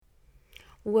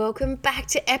Welcome back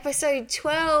to episode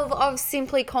 12 of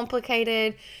Simply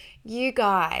Complicated. You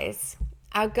guys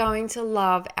are going to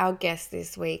love our guest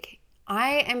this week.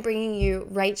 I am bringing you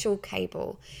Rachel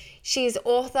Cable. She is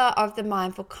author of The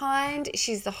Mindful Kind.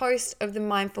 She's the host of the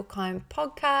Mindful Kind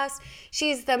podcast.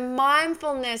 She's the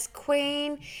mindfulness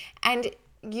queen, and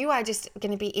you are just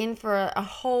going to be in for a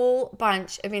whole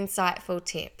bunch of insightful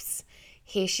tips.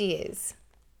 Here she is.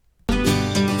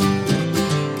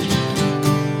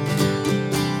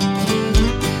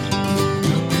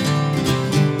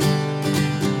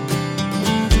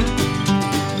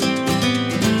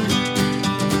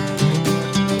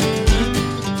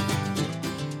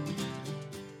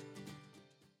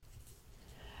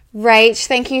 Rach,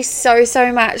 thank you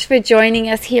so much for joining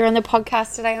us here on the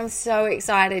podcast today. I'm so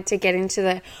excited to get into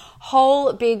the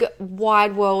whole big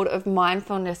wide world of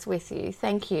mindfulness with you.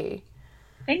 Thank you.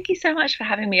 Thank you so much for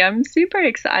having me. I'm super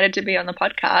excited to be on the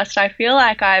podcast. I feel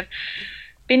like I've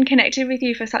been connected with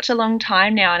you for such a long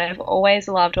time now, and I've always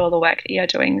loved all the work that you're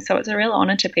doing. So it's a real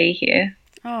honor to be here.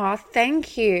 Oh,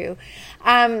 thank you.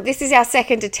 This is our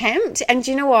second attempt. And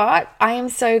do you know what? I am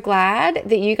so glad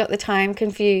that you got the time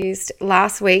confused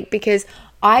last week, because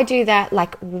I do that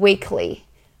like weekly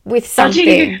with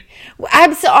something.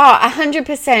 Absolutely,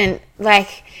 100%.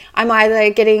 Like I'm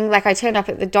either getting, like I turned up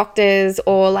at the doctor's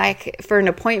or like for an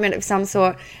appointment of some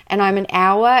sort, and I'm an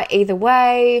hour either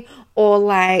way, or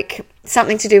like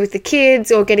something to do with the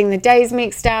kids or getting the days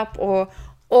mixed up, or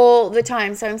all the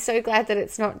time. So I'm so glad that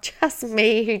it's not just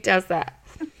me who does that.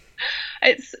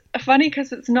 It's funny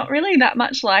because it's not really that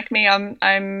much like me.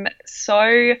 I'm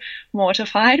so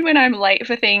mortified when I'm late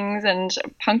for things, and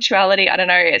punctuality, I don't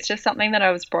know, it's just something that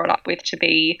I was brought up with to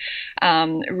be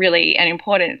really an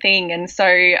important thing. And so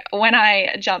when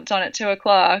I jumped on at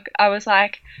 2:00, I was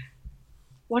like,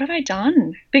 what have I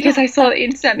done? Because I saw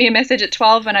it sent me a message at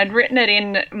 12, and I'd written it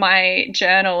in my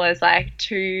journal as like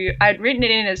 2. I'd written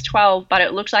it in as 12, but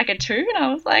it looked like a 2, and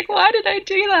I was like, why did I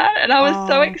do that? And I was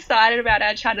so excited about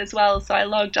our chat as well. So I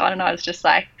logged on, and I was just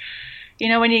like, you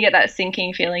know, when you get that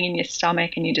sinking feeling in your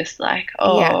stomach and you're just like,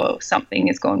 something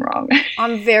has gone wrong.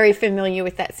 I'm very familiar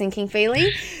with that sinking feeling.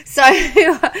 So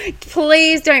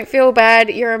please don't feel bad.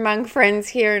 You're among friends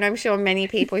here, and I'm sure many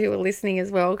people who are listening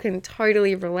as well can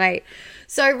totally relate.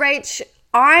 So Rach,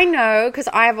 I know, because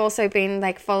I've also been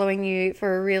like following you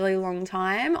for a really long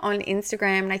time on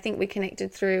Instagram, and I think we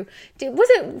connected through, did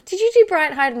you do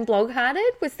Bright Heart and Blog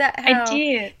Hearted? Was that how? I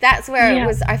did. That's where it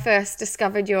was I first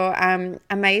discovered your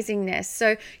amazingness.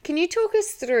 So can you talk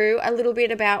us through a little bit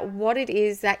about what it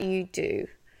is that you do?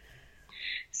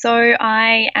 So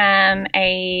I am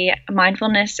a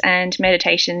mindfulness and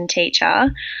meditation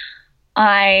teacher.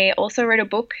 I also wrote a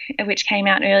book which came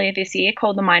out earlier this year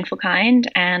called The Mindful Kind,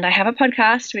 and I have a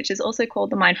podcast which is also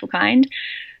called The Mindful Kind.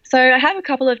 So I have a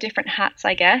couple of different hats,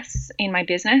 I guess, in my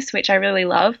business, which I really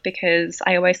love because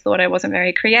I always thought I wasn't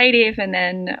very creative. And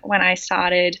then when I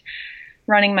started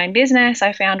running my business,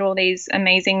 I found all these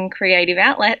amazing creative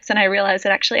outlets, and I realized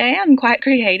that actually I am quite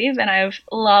creative, and I've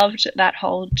loved that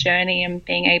whole journey and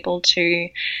being able to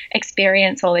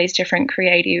experience all these different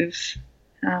creative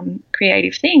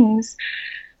things.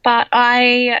 But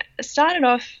I started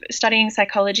off studying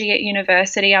psychology at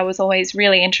university. I was always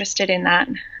really interested in that,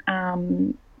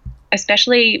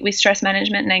 especially with stress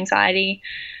management and anxiety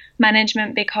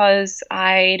management, because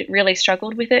I'd really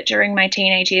struggled with it during my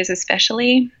teenage years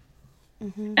especially.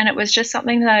 Mm-hmm. And it was just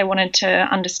something that I wanted to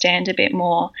understand a bit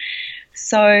more.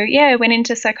 So yeah, I went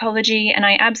into psychology and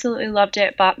I absolutely loved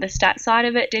it, but the stat side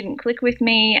of it didn't click with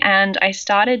me, and I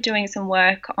started doing some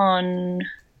work on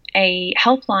a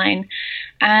helpline,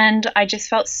 and I just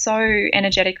felt so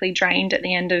energetically drained at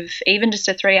the end of even just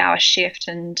a 3-hour shift,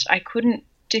 and I couldn't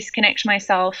disconnect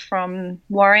myself from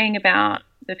worrying about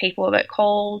the people that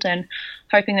called and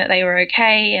hoping that they were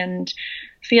okay, and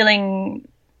feeling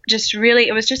just really,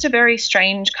 it was just a very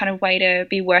strange kind of way to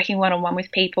be working one-on-one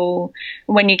with people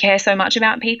when you care so much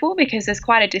about people, because there's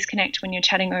quite a disconnect when you're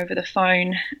chatting over the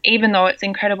phone. Even though it's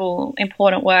incredible,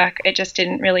 important work, it just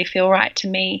didn't really feel right to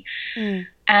me.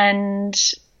 And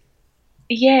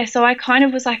yeah, so I kind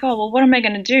of was like, oh, well, what am I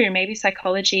going to do? Maybe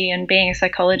psychology and being a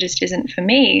psychologist isn't for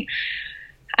me.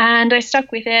 And I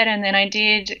stuck with it, and then I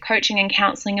did coaching and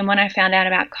counseling. And when I found out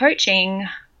about coaching,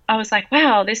 I was like,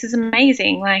 wow, this is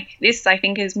amazing. Like, this, I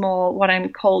think, is more what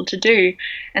I'm called to do.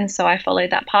 And so I followed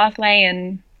that pathway,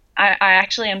 and I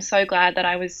actually am so glad that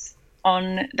I was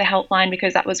on the helpline,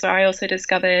 because that was where I also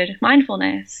discovered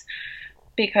mindfulness,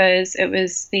 because it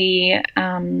was the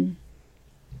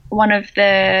one of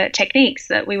the techniques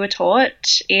that we were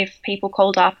taught if people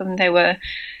called up and they were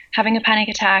having a panic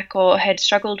attack or had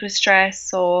struggled with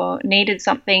stress or needed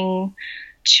something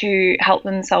to help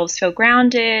themselves feel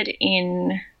grounded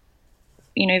in,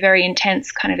 very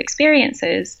intense kind of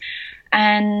experiences.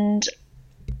 And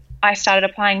I started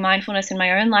applying mindfulness in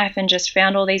my own life and just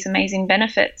found all these amazing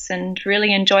benefits and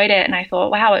really enjoyed it. And I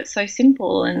thought, wow, it's so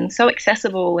simple and so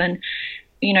accessible. And,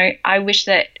 I wish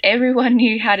that everyone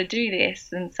knew how to do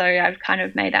this. And so I've kind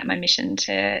of made that my mission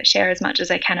to share as much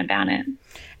as I can about it.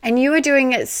 And you were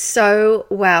doing it so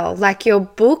well. Like your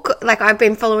book, like I've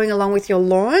been following along with your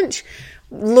launch,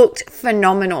 looked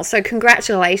phenomenal. So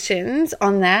congratulations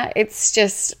on that. It's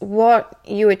just what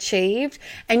you achieved.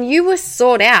 And you were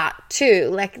sought out too.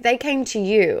 Like they came to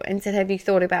you and said, have you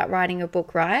thought about writing a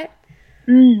book, right?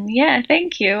 Yeah,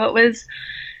 thank you. It was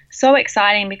so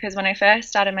exciting because when I first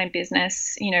started my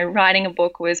business, writing a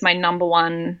book was my number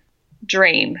one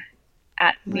dream.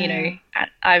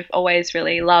 I've always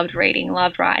really loved reading,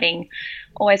 loved writing,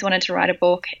 always wanted to write a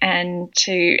book, and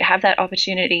to have that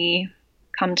opportunity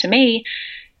come to me,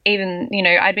 even,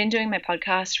 I'd been doing my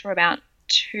podcast for about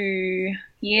 2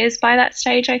 years by that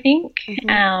stage, I think.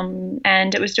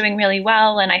 And it was doing really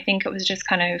well. And I think it was just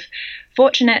kind of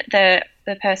fortunate that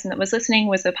the person that was listening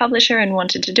was a publisher and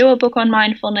wanted to do a book on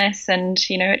mindfulness. And,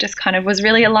 it just kind of was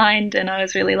really aligned, and I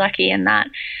was really lucky in that.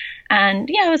 And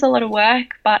yeah, it was a lot of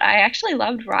work, but I actually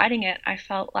loved writing it. I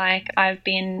felt like I've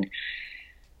been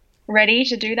ready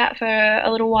to do that for a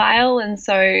little while. And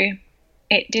so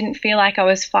it didn't feel like I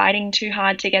was fighting too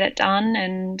hard to get it done.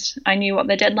 And I knew what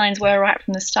the deadlines were right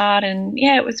from the start. And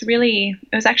yeah, it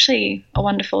was actually a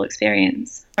wonderful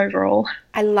experience overall.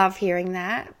 I love hearing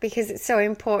that because it's so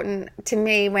important to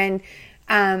me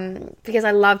because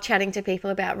I love chatting to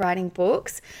people about writing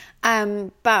books.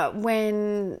 But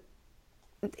when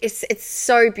it's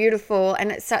so beautiful,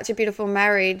 and it's such a beautiful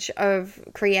marriage of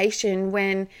creation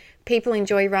when people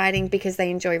enjoy writing because they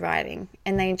enjoy writing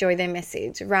and they enjoy their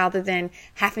message, rather than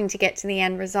having to get to the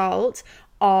end result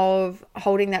of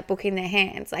holding that book in their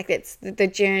hands. Like it's the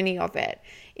journey of it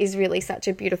is really such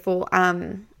a beautiful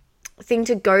thing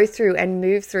to go through and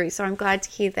move through. So I'm glad to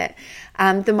hear that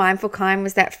the Mindful Kind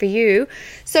was that for you.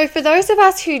 So for those of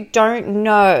us who don't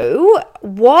know,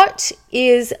 what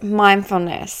is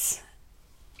mindfulness?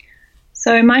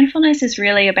 So mindfulness is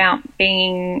really about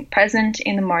being present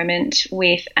in the moment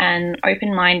with an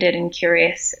open-minded and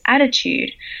curious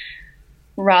attitude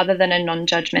rather than a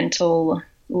non-judgmental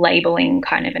labeling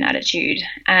kind of an attitude.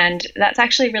 And that's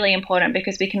actually really important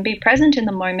because we can be present in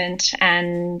the moment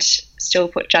and still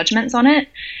put judgments on it.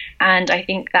 And I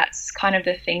think that's kind of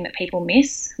the thing that people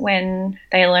miss when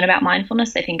they learn about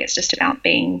mindfulness. They think it's just about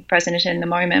being present in the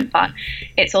moment, but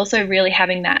it's also really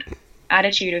having that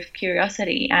attitude of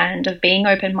curiosity and of being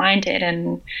open-minded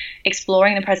and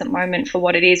exploring the present moment for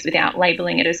what it is without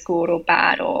labeling it as good or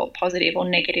bad or positive or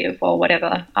negative or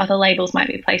whatever other labels might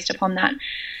be placed upon that.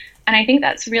 And I think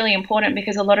that's really important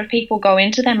because a lot of people go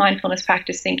into their mindfulness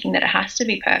practice thinking that it has to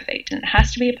be perfect and it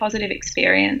has to be a positive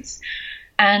experience.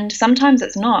 And sometimes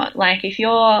it's not. Like if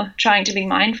you're trying to be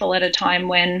mindful at a time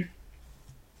when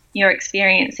you're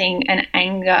experiencing an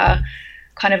anger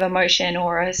kind of emotion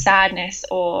or a sadness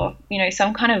or,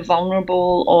 some kind of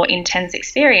vulnerable or intense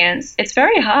experience, it's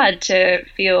very hard to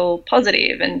feel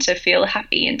positive and to feel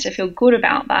happy and to feel good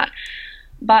about that.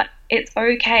 But it's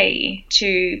okay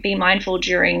to be mindful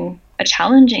during a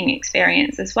challenging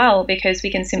experience as well, because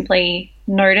we can simply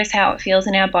notice how it feels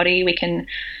in our body. We can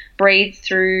breathe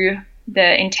through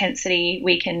the intensity.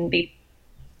 We can be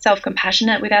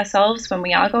self-compassionate with ourselves when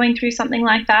we are going through something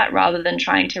like that, rather than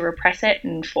trying to repress it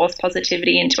and force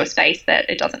positivity into a space that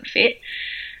it doesn't fit.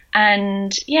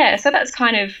 And yeah, so that's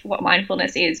kind of what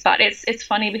mindfulness is. But it's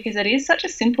funny because it is such a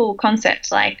simple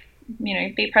concept, like,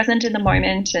 be present in the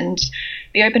moment and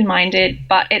be open-minded,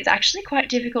 but it's actually quite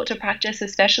difficult to practice,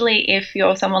 especially if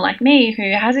you're someone like me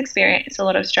who has experienced a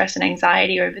lot of stress and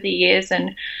anxiety over the years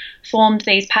and formed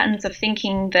these patterns of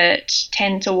thinking that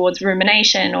tend towards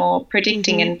rumination or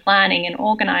predicting and planning and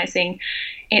organizing.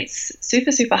 It's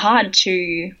super, super hard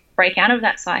to break out of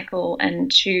that cycle and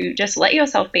to just let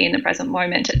yourself be in the present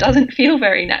moment. It doesn't feel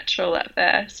very natural at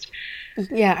first.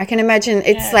 Yeah, I can imagine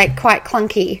it's like quite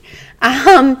clunky.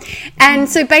 And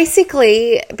so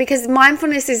basically, because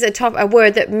mindfulness is a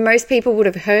word that most people would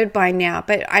have heard by now,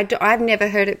 but I've never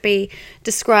heard it be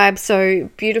described so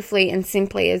beautifully and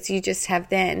simply as you just have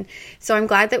then. So I'm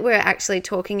glad that we're actually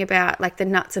talking about like the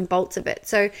nuts and bolts of it.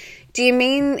 So do you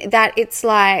mean that it's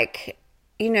like,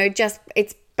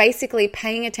 it's basically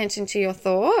paying attention to your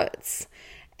thoughts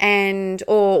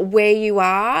or where you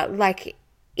are, like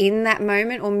in that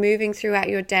moment or moving throughout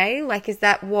your day? Like, is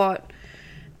that what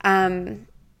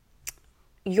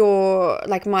your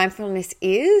like mindfulness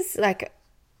is like,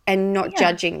 and not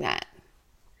judging that?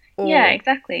 Yeah, Or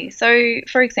exactly. So,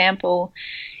 for example,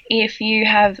 if you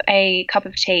have a cup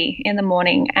of tea in the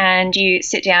morning and you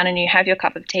sit down and you have your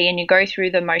cup of tea and you go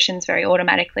through the motions very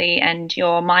automatically and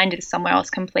your mind is somewhere else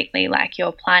completely, like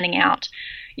you're planning out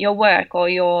your work or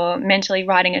you're mentally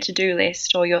writing a to-do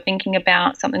list or you're thinking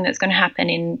about something that's going to happen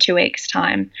in 2 weeks'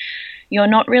 time, you're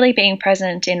not really being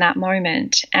present in that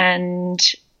moment. And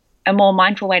a more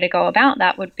mindful way to go about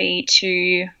that would be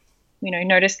to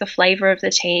notice the flavor of the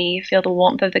tea, feel the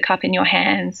warmth of the cup in your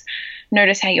hands,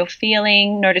 notice how you're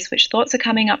feeling, notice which thoughts are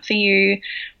coming up for you,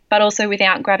 but also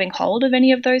without grabbing hold of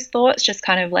any of those thoughts, just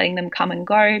kind of letting them come and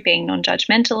go, being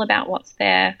non-judgmental about what's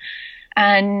there.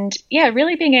 And yeah,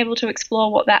 really being able to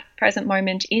explore what that present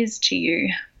moment is to you.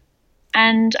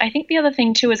 And I think the other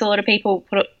thing too is a lot of people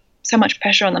put so much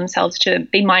pressure on themselves to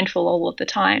be mindful all of the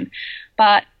time.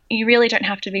 But you really don't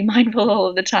have to be mindful all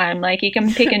of the time. Like you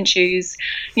can pick and choose,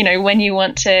 when you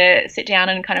want to sit down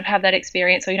and kind of have that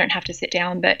experience, or you don't have to sit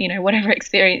down, but, whatever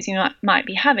experience you might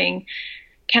be having,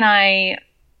 can I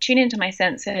tune into my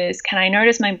senses? Can I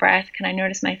notice my breath? Can I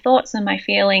notice my thoughts and my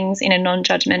feelings in a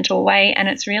non-judgmental way? And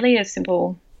it's really as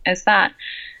simple as that.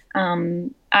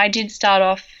 I did start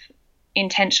off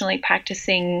intentionally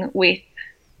practicing with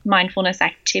mindfulness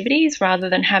activities rather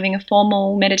than having a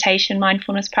formal meditation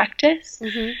mindfulness practice.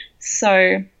 Mm-hmm.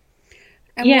 So,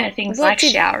 and things like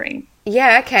showering.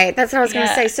 Yeah, okay. That's what I was going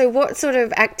to say. So what sort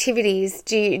of activities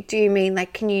do you mean?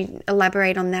 Like, can you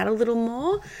elaborate on that a little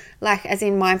more? Like, as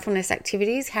in mindfulness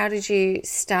activities, how did you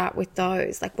start with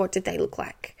those? Like, what did they look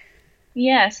like?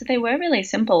 Yeah, so they were really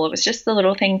simple. It was just the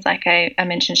little things like I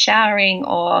mentioned, showering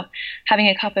or having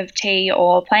a cup of tea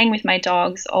or playing with my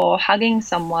dogs or hugging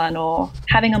someone or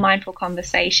having a mindful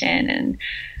conversation and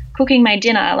cooking my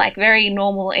dinner, like very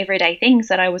normal everyday things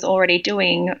that I was already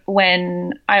doing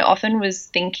when I often was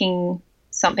thinking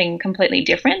something completely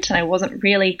different and I wasn't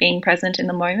really being present in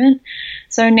the moment.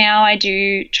 So now I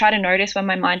do try to notice when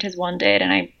my mind has wandered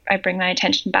and I bring my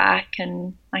attention back.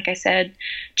 And like I said,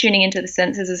 tuning into the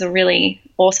senses is a really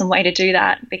awesome way to do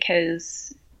that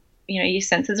because, your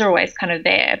senses are always kind of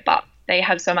there, but they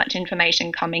have so much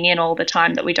information coming in all the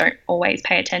time that we don't always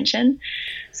pay attention.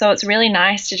 So it's really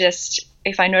nice to just,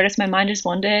 if I notice my mind has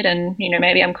wandered and,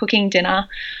 maybe I'm cooking dinner,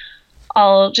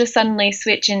 I'll just suddenly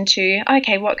switch into,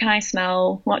 okay, what can I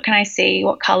smell? What can I see?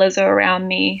 What colors are around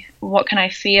me? What can I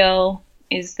feel?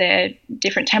 Is there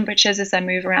different temperatures as I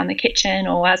move around the kitchen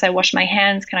or as I wash my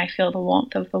hands? Can I feel the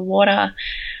warmth of the water?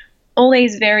 All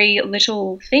these very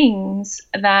little things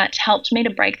that helped me to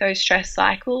break those stress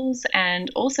cycles and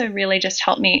also really just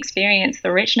helped me experience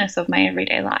the richness of my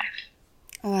everyday life.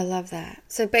 Oh, I love that.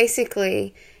 So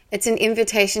basically, it's an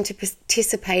invitation to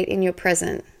participate in your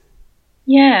present.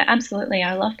 Yeah, absolutely.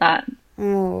 I love that.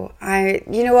 Oh,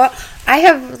 you know what? I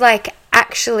have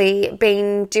actually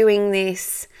been doing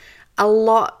this a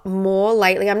lot more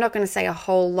lately. I'm not going to say a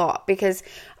whole lot because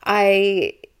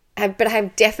I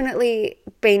have definitely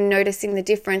been noticing the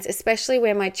difference, especially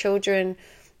where my children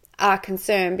are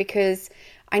concerned, because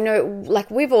I know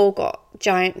we've all got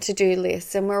giant to-do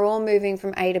lists and we're all moving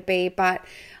from A to B, but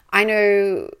I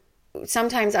know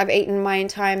sometimes I've eaten my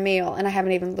entire meal and I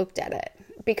haven't even looked at it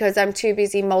because I'm too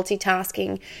busy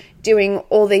multitasking, doing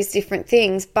all these different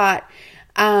things. But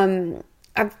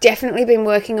I've definitely been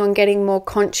working on getting more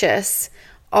conscious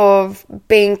of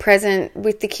being present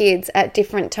with the kids at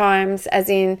different times, as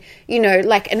in,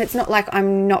 and it's not like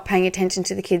I'm not paying attention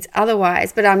to the kids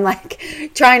otherwise, but I'm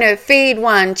trying to feed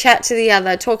one, chat to the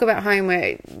other, talk about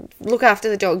homework, look after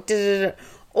the dog,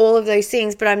 all of those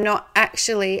things, but I'm not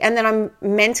actually, and then I'm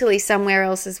mentally somewhere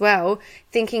else as well,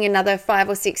 thinking another 5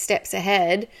 or 6 steps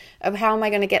ahead of how am I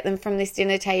going to get them from this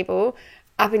dinner table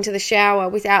up into the shower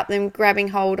without them grabbing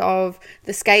hold of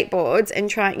the skateboards and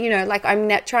trying, I'm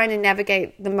trying to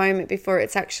navigate the moment before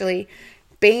it's actually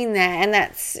been there. And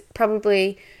that's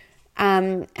probably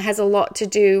has a lot to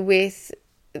do with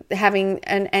having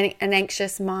an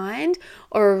anxious mind,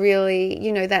 or a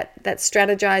really, that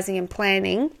strategizing and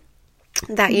planning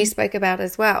that you spoke about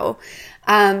as well.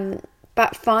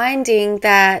 But finding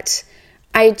that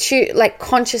I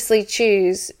consciously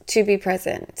choose to be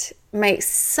present makes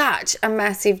such a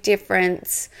massive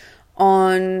difference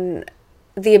on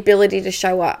the ability to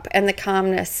show up and the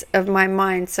calmness of my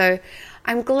mind. So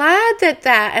I'm glad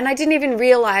that, and I didn't even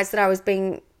realize that I was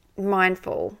being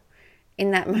mindful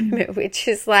in that moment, which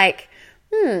is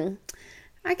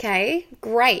okay,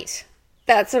 great.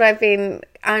 That's what I've been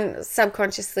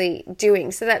subconsciously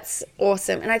doing. So that's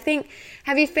awesome. And I think,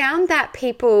 have you found that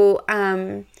people,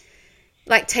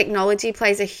 technology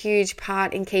plays a huge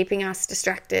part in keeping us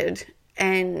distracted,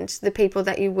 and the people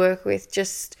that you work with,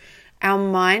 just our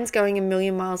minds going a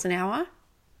million miles an hour?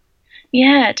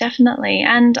 Yeah, definitely.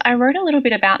 And I wrote a little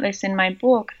bit about this in my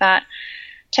book, that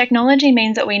technology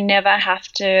means that we never have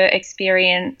to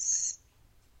experience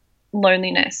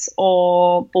loneliness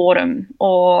or boredom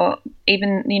or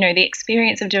even, the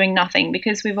experience of doing nothing,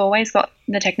 because we've always got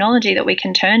the technology that we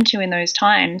can turn to in those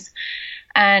times.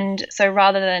 And so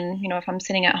rather than, if I'm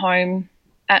sitting at home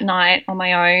at night on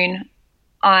my own,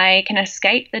 I can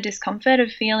escape the discomfort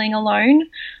of feeling alone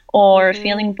or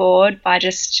feeling bored by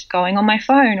just going on my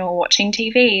phone or watching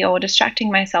TV or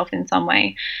distracting myself in some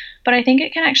way. But I think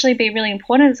it can actually be really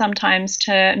important sometimes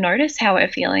to notice how we're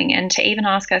feeling and to even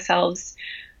ask ourselves,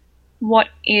 what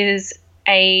is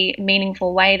a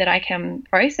meaningful way that I can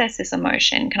process this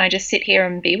emotion? Can I just sit here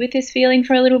and be with this feeling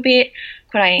for a little bit?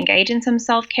 Could I engage in some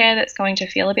self-care that's going to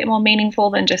feel a bit more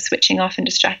meaningful than just switching off and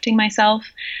distracting myself?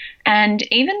 And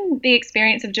even the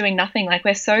experience of doing nothing, like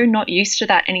we're so not used to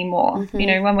that anymore.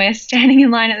 When we're standing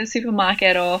in line at the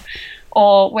supermarket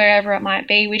or wherever it might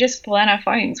be, we just pull out our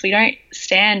phones. We don't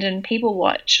stand and people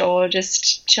watch or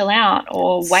just chill out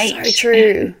or wait. So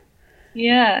true.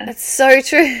 Yeah. That's so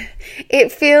true.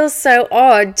 It feels so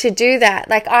odd to do that.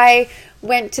 Like I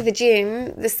went to the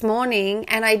gym this morning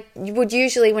and I would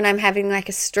usually, when I'm having like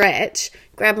a stretch,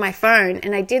 grab my phone,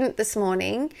 and I didn't this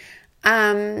morning.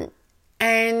 And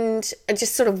I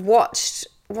just sort of watched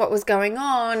what was going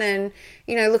on and,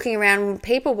 looking around,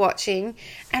 people watching.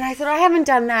 And I thought, I haven't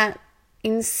done that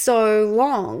in so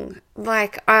long.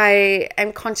 Like I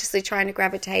am consciously trying to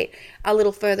gravitate a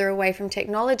little further away from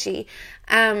technology.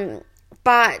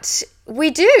 But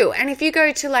we do. And if you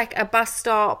go to like a bus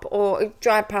stop or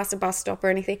drive past a bus stop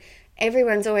or anything,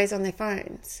 everyone's always on their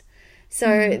phones.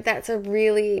 So that's a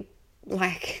really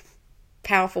like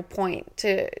powerful point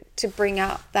to bring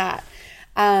up, that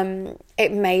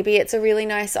maybe it's a really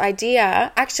nice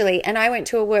idea actually. And I went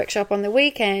to a workshop on the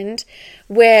weekend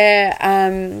where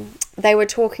they were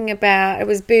talking about, it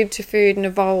was Boob to Food and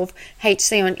Evolve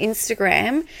HC on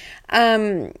Instagram,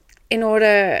 in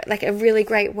order, like a really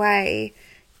great way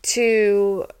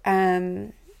to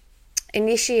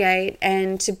initiate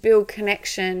and to build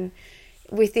connection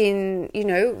within,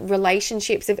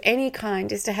 relationships of any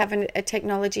kind, is to have a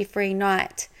technology-free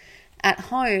night at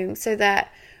home, so that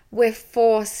we're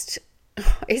forced,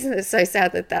 isn't it so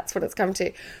sad that that's what it's come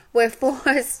to? We're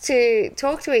forced to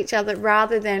talk to each other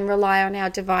rather than rely on our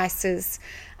devices,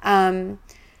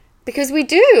 because we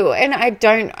do. And I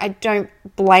don't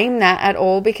blame that at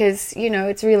all, because,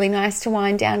 it's really nice to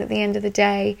wind down at the end of the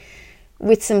day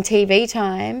with some TV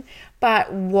time.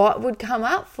 But what would come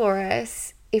up for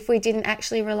us if we didn't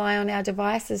actually rely on our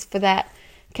devices for that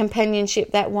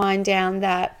companionship, that wind down,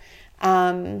 that,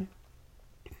 that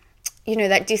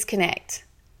disconnect?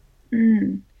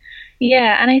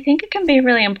 Yeah, and I think it can be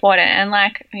really important. And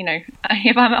like,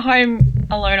 if I'm at home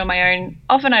alone on my own,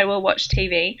 often I will watch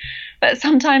TV. But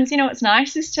sometimes, what's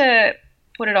nice is to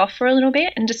put it off for a little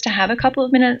bit and just to have a couple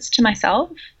of minutes to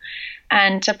myself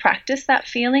and to practice that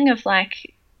feeling of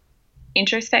like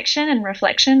introspection and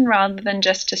reflection rather than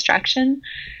just distraction.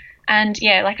 And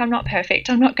yeah, like I'm not perfect.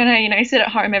 I'm not going to, sit at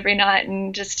home every night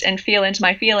and feel into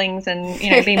my feelings and,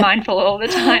 be mindful all the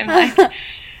time. Like, but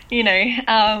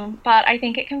I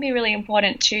think it can be really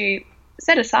important to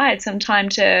set aside some time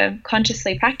to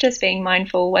consciously practice being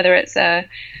mindful, whether it's an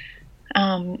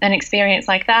experience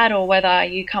like that, or whether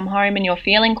you come home and you're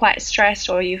feeling quite stressed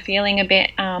or you're feeling a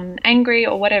bit angry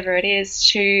or whatever it is,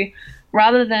 to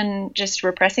rather than just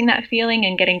repressing that feeling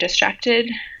and getting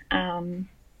distracted,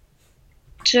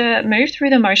 to move through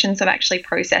the motions of actually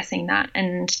processing that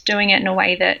and doing it in a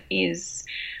way that is,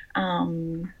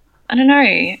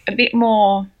 a bit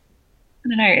more,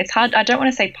 it's hard. I don't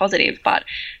want to say positive, but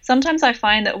sometimes I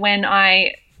find that when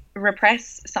I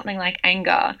repress something like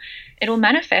anger, it'll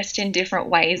manifest in different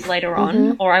ways later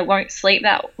on, or I won't sleep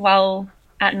that well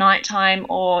at nighttime,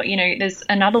 or, there's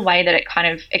another way that it kind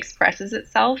of expresses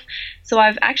itself. So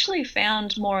I've actually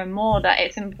found more and more that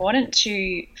it's important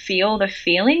to feel the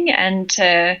feeling and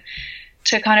to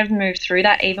kind of move through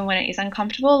that even when it is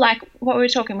uncomfortable. Like what we were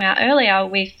talking about earlier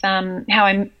with how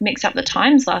I mixed up the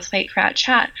times last week for our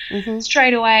chat.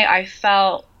 Straight away I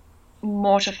felt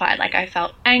mortified, like I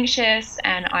felt anxious,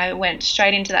 and I went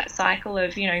straight into that cycle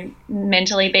of,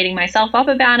 mentally beating myself up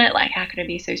about it, like how could I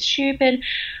be so stupid?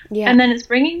 And then it's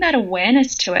bringing that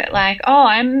awareness to it, like,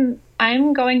 oh,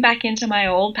 I'm going back into my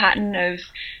old pattern of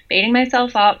beating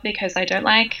myself up because I don't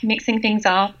like mixing things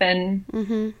up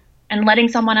and letting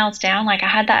someone else down. Like I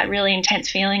had that really intense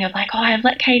feeling of like, oh, I've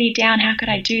let Katie down, how could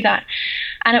I do that?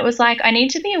 And it was like, I need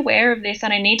to be aware of this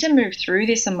and I need to move through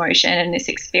this emotion and this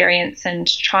experience and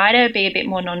try to be a bit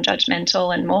more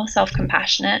non-judgmental and more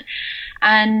self-compassionate.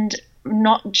 And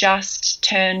not just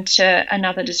turn to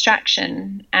another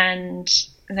distraction and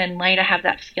then later have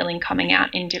that feeling coming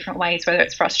out in different ways, whether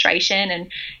it's frustration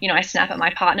and, I snap at my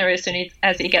partner as soon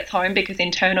as he gets home because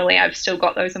internally I've still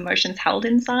got those emotions held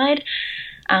inside.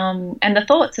 And the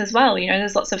thoughts as well,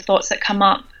 there's lots of thoughts that come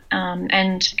up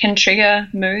and can trigger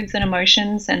moods and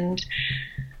emotions. And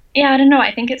yeah, I don't know.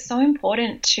 I think it's so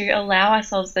important to allow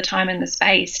ourselves the time and the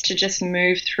space to just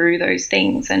move through those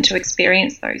things and to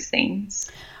experience those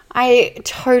things. I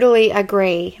totally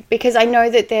agree, because I know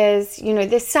that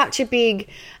there's such a big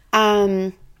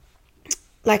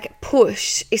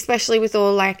push, especially with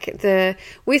all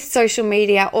with social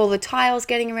media, all the tiles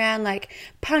getting around,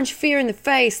 punch fear in the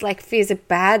face, fear's a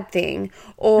bad thing,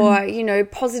 or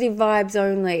positive vibes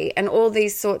only, and all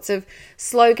these sorts of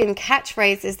slogan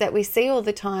catchphrases that we see all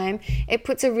the time. It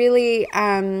puts a really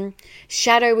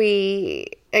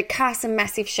it casts a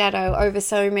massive shadow over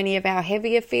so many of our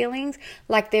heavier feelings,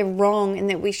 like they're wrong and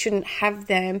that we shouldn't have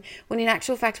them, when in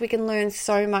actual fact we can learn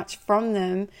so much from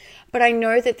them. But I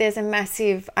know that there's a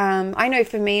massive, I know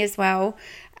for me as well,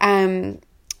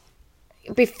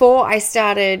 before I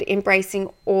started embracing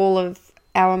all of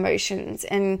our emotions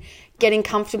and getting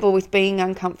comfortable with being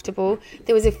uncomfortable,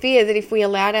 there was a fear that if we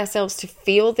allowed ourselves to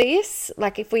feel this,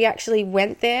 if we actually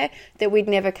went there, that we'd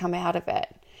never come out of it.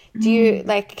 Do you,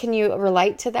 can you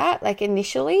relate to that,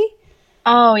 initially?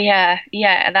 Oh, yeah.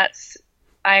 Yeah,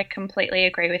 I completely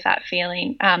agree with that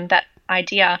feeling, that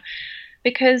idea.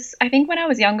 Because I think when I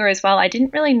was younger as well, I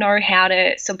didn't really know how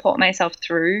to support myself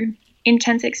through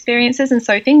intense experiences. And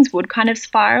so things would kind of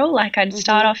spiral. I'd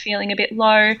start off feeling a bit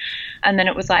low, and then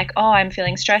it was I'm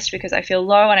feeling stressed because I feel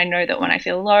low. And I know that when I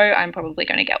feel low, I'm probably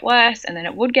going to get worse. And then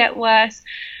it would get worse.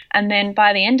 And then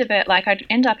by the end of it, I'd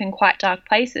end up in quite dark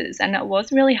places, and it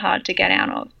was really hard to get out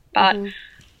of. But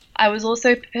I was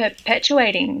also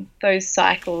perpetuating those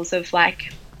cycles of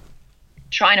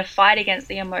trying to fight against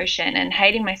the emotion and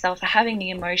hating myself for having the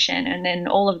emotion. And then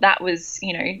all of that was,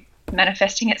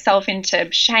 manifesting itself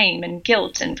into shame and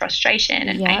guilt and frustration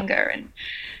and anger. And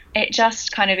it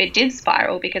just it did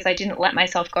spiral because I didn't let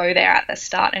myself go there at the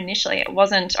start initially. It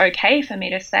wasn't okay for me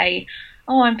to say,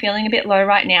 oh, I'm feeling a bit low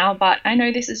right now, but I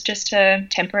know this is just a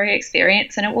temporary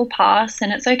experience and it will pass,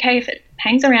 and it's okay if it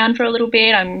hangs around for a little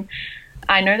bit.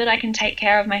 I know that I can take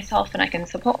care of myself and I can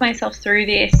support myself through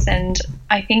this. And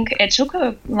I think it took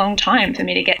a long time for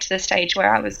me to get to the stage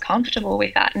where I was comfortable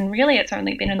with that. And really, it's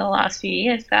only been in the last few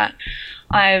years that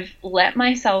I've let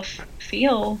myself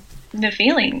feel the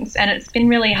feelings, and it's been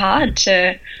really hard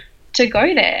to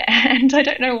go there. And I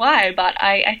don't know why, but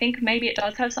I think maybe it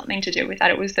does have something to do with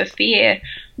that. It was the fear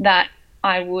that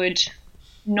I would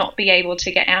not be able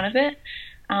to get out of it.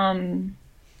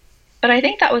 But I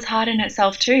think that was hard in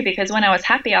itself too, because when I was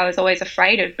happy, I was always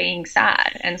afraid of being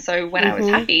sad. And so when I was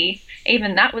happy,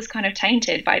 even that was kind of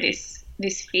tainted by this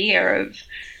fear of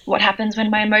what happens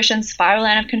when my emotions spiral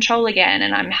out of control again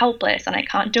and I'm helpless and I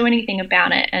can't do anything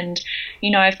about it. And,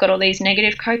 I've got all these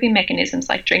negative coping mechanisms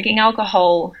like drinking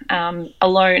alcohol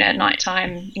alone at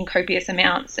nighttime in copious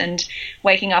amounts and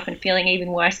waking up and feeling even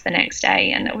worse the next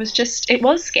day. And it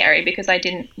was scary because I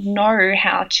didn't know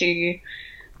how to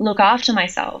look after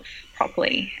myself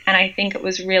properly. And I think it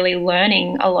was really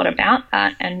learning a lot about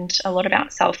that and a lot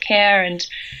about self-care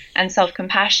and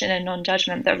self-compassion and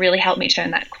non-judgment that really helped me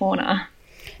turn that corner.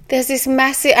 There's this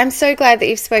massive, I'm so glad that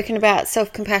you've spoken about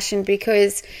self-compassion,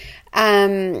 because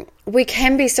we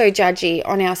can be so judgy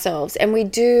on ourselves, and we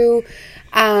do,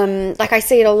 I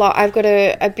see it a lot. I've got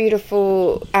a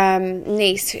beautiful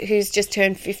niece who's just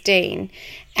turned 15,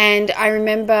 and I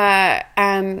remember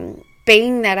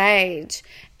being that age,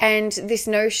 and this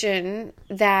notion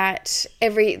that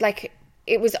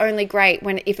it was only great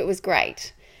if it was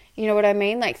great. You know what I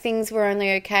mean? Things were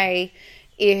only okay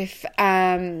if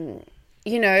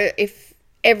if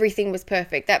everything was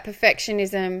perfect. That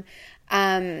perfectionism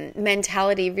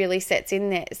mentality really set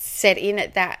in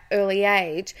at that early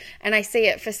age, and I see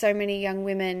it for so many young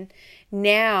women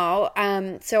now.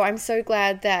 So I'm so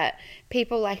glad that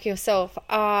people like yourself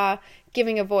are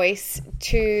giving a voice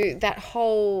to that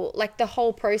whole, the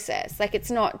whole process. It's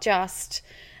not just,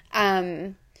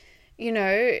 we're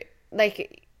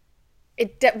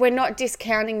not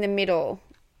discounting the middle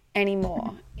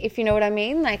anymore, if you know what I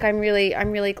mean. I'm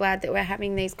really glad that we're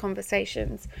having these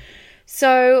conversations.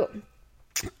 So,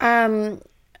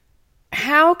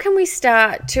 how can we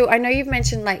start to, I know you've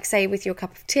mentioned, say with your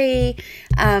cup of tea,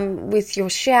 with your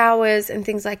showers and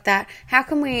things like that, how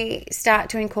can we start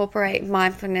to incorporate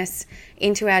mindfulness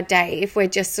into our day if we're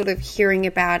just sort of hearing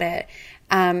about it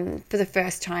for the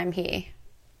first time here?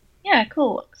 Yeah,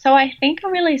 cool. So I think a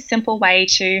really simple way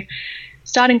to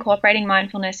start incorporating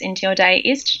mindfulness into your day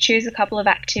is to choose a couple of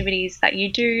activities that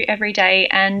you do every day.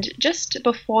 And just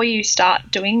before you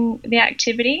start doing the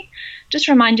activity, just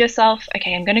remind yourself,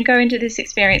 okay, I'm going to go into this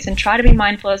experience and try to be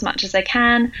mindful as much as I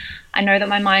can. I know that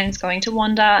my mind's going to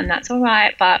wander, and that's all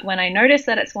right. But when I notice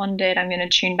that it's wandered, I'm going to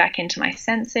tune back into my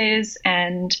senses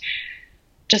and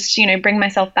just, bring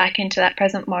myself back into that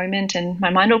present moment, and my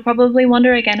mind will probably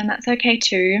wander again, and that's okay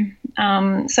too.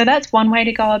 So that's one way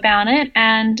to go about it.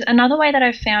 And another way that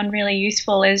I've found really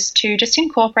useful is to just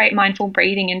incorporate mindful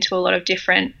breathing into a lot of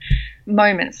different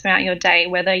moments throughout your day,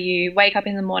 whether you wake up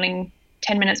in the morning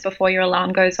 10 minutes before your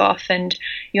alarm goes off and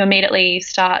you immediately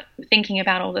start thinking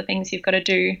about all the things you've got to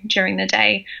do during the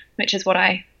day, which is what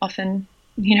I often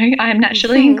I'm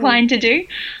naturally inclined to do.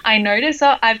 I notice,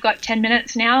 I've got 10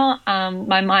 minutes now.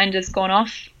 My mind has gone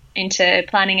off into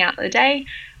planning out the day,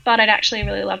 but I'd actually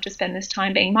really love to spend this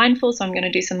time being mindful, so I'm going to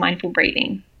do some mindful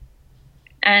breathing.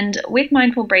 And with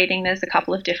mindful breathing, there's a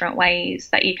couple of different ways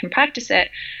that you can practice it,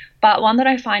 but one that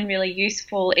I find really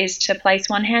useful is to place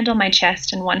one hand on my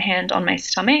chest and one hand on my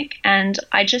stomach, and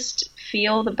I just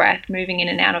feel the breath moving in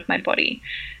and out of my body.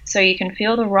 So you can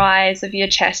feel the rise of your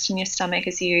chest and your stomach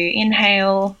as you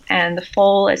inhale and the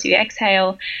fall as you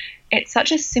exhale. It's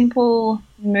such a simple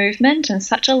movement and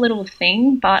such a little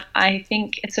thing, but I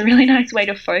think it's a really nice way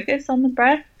to focus on the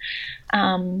breath.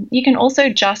 You can also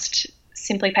just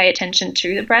simply pay attention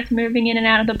to the breath moving in and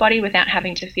out of the body without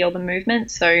having to feel the movement.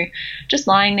 So just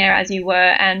lying there as you were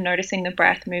and noticing the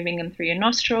breath moving them through your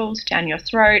nostrils, down your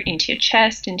throat, into your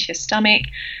chest, into your stomach,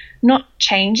 not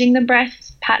changing the breath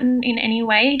pattern in any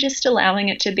way, just allowing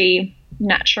it to be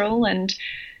natural and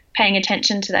paying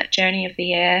attention to that journey of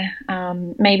the air.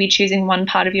 Maybe choosing one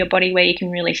part of your body where you can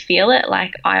really feel it.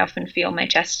 Like I often feel my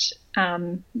chest,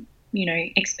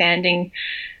 expanding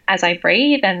as I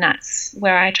breathe, and that's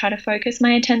where I try to focus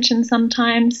my attention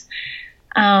sometimes.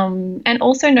 And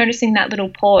also noticing that little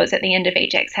pause at the end of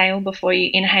each exhale before you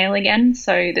inhale again.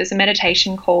 So there's a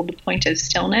meditation called the Point of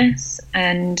Stillness,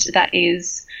 and that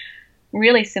is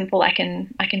really simple. I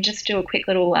can just do a quick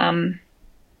little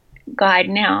guide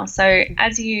now. So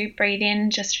as you breathe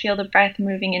in, just feel the breath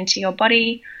moving into your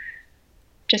body,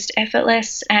 just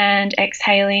effortless, and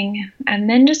exhaling, and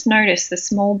then just notice the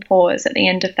small pause at the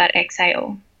end of that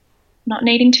exhale, not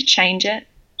needing to change it,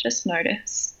 just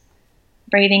notice.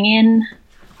 Breathing in,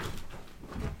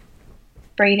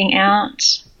 breathing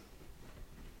out,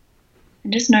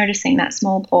 and just noticing that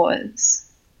small pause.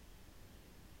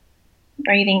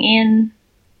 Breathing in,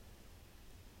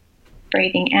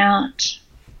 breathing out,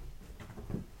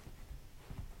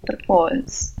 the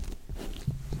pause.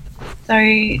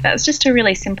 So that's just a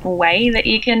really simple way that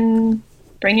you can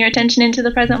bring your attention into the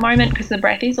present moment, because the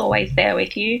breath is always there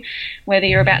with you, whether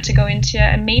you're about to go into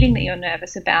a meeting that you're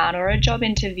nervous about, or a job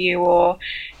interview, or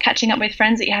catching up with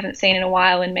friends that you haven't seen in a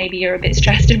while and maybe you're a bit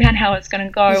stressed about how it's going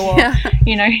to go, or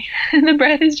the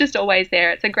breath is just always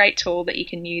there. It's a great tool that you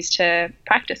can use to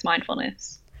practice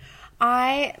mindfulness.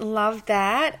 I love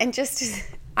that. And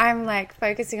I'm like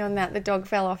focusing on that, the dog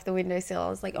fell off the windowsill. I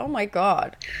was like, oh my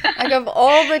God. Like of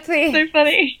all the things. So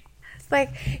funny.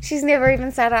 Like she's never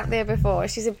even sat up there before.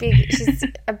 She's a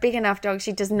big enough dog.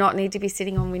 She does not need to be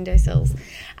sitting on windowsills.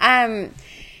 That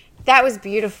was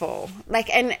beautiful.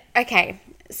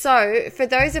 So for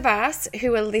those of us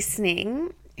who are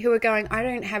listening, who are going, I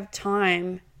don't have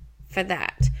time for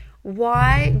that.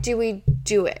 Why do we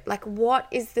do it? Like, what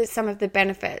is some of the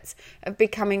benefits of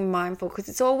becoming mindful? Because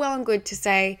it's all well and good to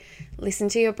say, listen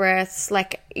to your breaths,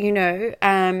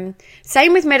 same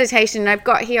with meditation. I've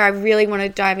got here, I really want to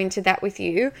dive into that with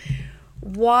you.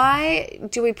 Why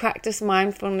do we practice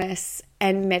mindfulness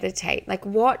and meditate? Like,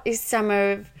 what is some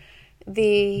of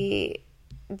the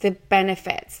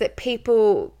benefits that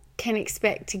people can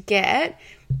expect to get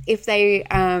if they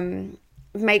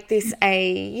make this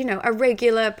a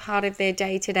regular part of their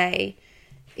day-to-day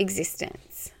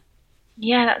existence?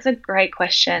 Yeah, that's a great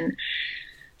question.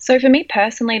 So for me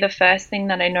personally, the first thing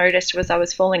that I noticed was I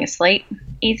was falling asleep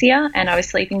easier and I was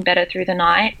sleeping better through the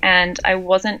night, and I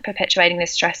wasn't perpetuating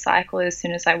this stress cycle as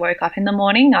soon as I woke up in the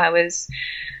morning. I was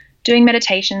doing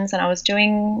meditations and I was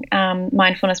doing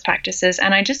mindfulness practices,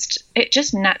 and it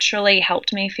just naturally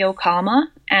helped me feel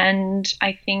calmer. And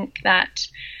I think that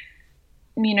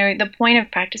the point of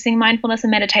practicing mindfulness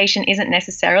and meditation isn't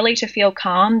necessarily to feel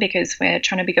calm, because we're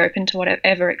trying to be open to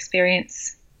whatever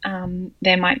experience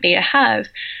there might be to have.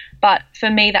 But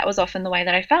for me, that was often the way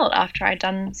that I felt after I'd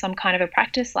done some kind of a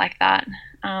practice like that.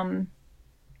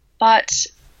 But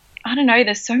I don't know,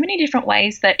 there's so many different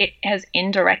ways that it has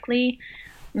indirectly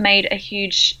made a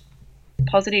huge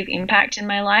positive impact in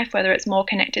my life, whether it's more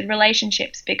connected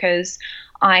relationships because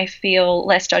I feel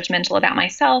less judgmental about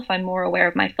myself. I'm more aware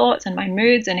of my thoughts and my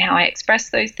moods and how I express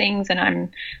those things, and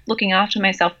I'm looking after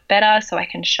myself better so I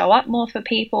can show up more for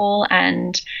people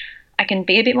and I can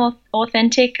be a bit more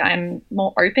authentic. I'm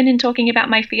more open in talking about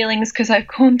my feelings because I've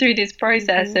gone through this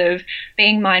process of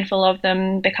being mindful of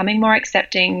them, becoming more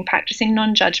accepting, practicing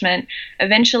non-judgment,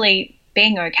 eventually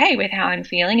being okay with how I'm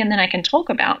feeling, and then I can talk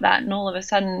about that, and all of a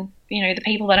sudden, you know, the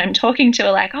people that I'm talking to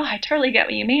are like, oh, I totally get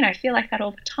what you mean. I feel like that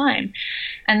all the time.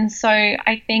 And so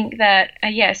I think that,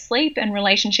 sleep and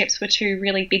relationships were two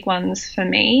really big ones for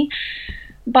me.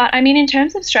 But I mean, in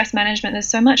terms of stress management, there's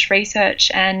so much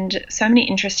research and so many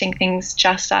interesting things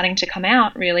just starting to come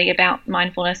out really about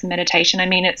mindfulness and meditation. I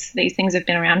mean, these things have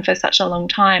been around for such a long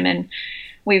time, and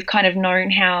we've kind of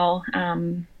known how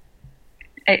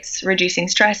it's reducing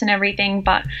stress and everything,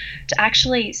 but to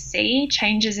actually see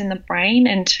changes in the brain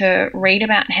and to read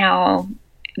about how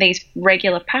these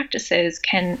regular practices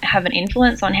can have an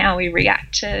influence on how we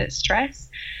react to stress.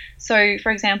 So,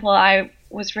 for example, I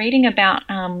was reading about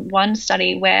one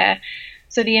study where,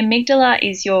 so the amygdala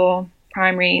is your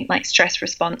primary stress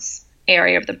response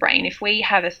area of the brain. If we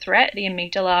have a threat, the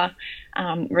amygdala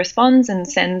responds and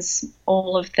sends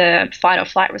all of the fight or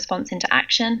flight response into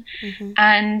action.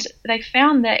 And they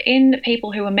found that in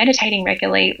people who were meditating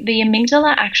regularly, the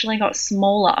amygdala actually got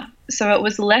smaller. So it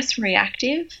was less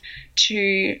reactive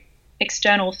to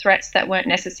external threats that weren't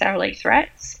necessarily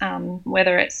threats,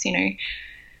 whether it's,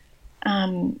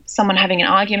 someone having an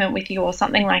argument with you or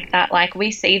something like that. Like,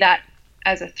 we see that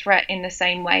as a threat in the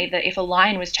same way that if a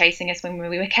lion was chasing us when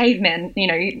we were cavemen,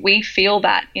 we feel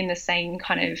that in the same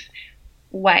kind of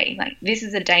way. Like, this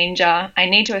is a danger. I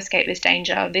need to escape this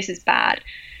danger. This is bad.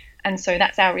 And so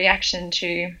that's our reaction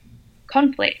to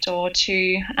conflict or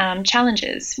to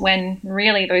challenges, when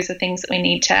really those are things that we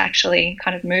need to actually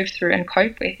kind of move through and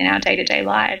cope with in our day-to-day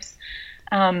lives.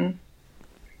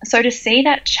 So to see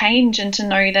that change and to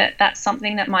know that that's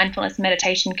something that mindfulness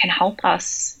meditation can help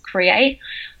us create,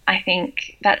 I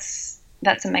think that's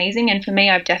amazing. And for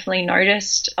me, I've definitely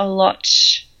noticed a lot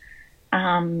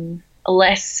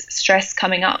less stress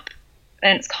coming up.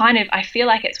 And it's kind of, I feel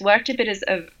like it's worked a bit as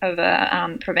of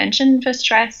a prevention for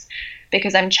stress,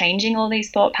 because I'm changing all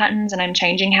these thought patterns and I'm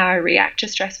changing how I react to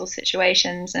stressful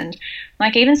situations. And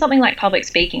even something like public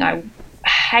speaking, I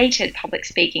hated public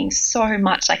speaking so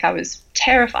much. I was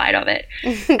terrified of it.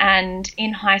 And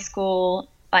in high school,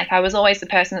 I was always the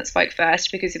person that spoke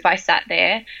first, because if I sat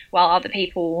there while other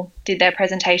people did their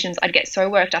presentations, I'd get so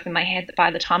worked up in my head that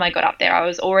by the time I got up there, I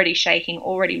was already shaking,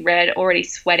 already red, already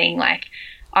sweating.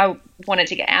 I wanted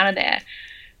to get out of there.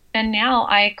 And now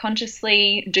I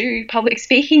consciously do public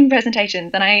speaking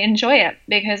presentations and I enjoy it,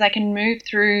 because I can move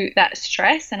through that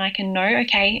stress and I can know,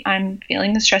 okay, I'm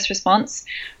feeling the stress response.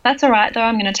 That's all right, though.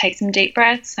 I'm going to take some deep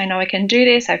breaths. I know I can do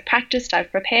this. I've practiced.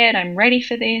 I've prepared. I'm ready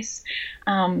for this.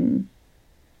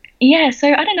 So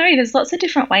I don't know. There's lots of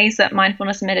different ways that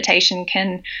mindfulness and meditation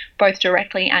can both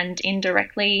directly and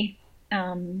indirectly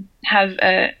have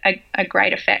a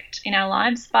great effect in our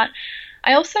lives. But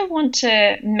I also want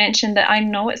to mention that I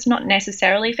know it's not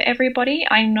necessarily for everybody.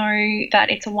 I know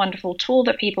that it's a wonderful tool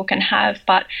that people can have,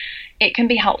 but it can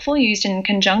be helpful used in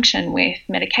conjunction with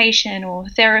medication or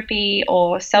therapy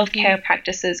or self-care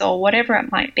practices or whatever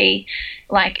it might be.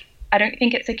 I don't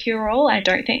think it's a cure-all. I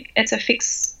don't think it's a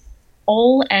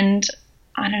fix-all. And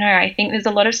I don't know, I think there's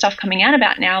a lot of stuff coming out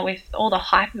about now with all the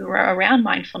hype around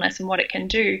mindfulness and what it can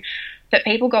do, that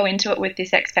people go into it with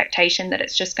this expectation that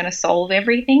it's just going to solve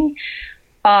everything.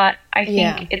 But I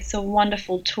think it's a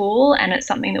wonderful tool and it's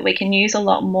something that we can use a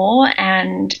lot more,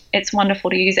 and it's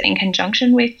wonderful to use it in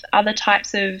conjunction with other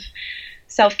types of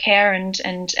self-care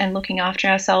and looking after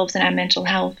ourselves and our mental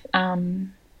health.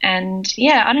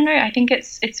 I don't know, I think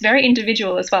it's very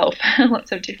individual as well for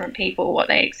lots of different people, what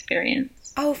they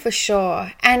experience. Oh, for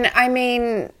sure. And I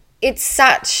mean, it's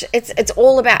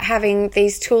all about having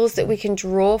these tools that we can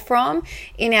draw from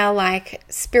in our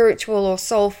spiritual or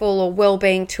soulful or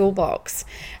well-being toolbox.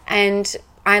 And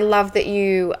I love that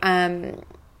you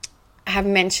have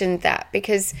mentioned that,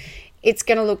 because it's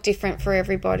going to look different for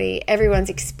everybody. Everyone's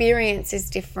experience is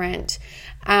different.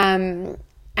 And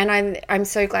I'm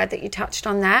so glad that you touched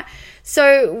on that.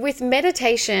 So with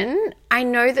meditation, I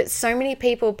know that so many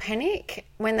people panic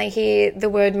when they hear the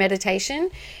word meditation,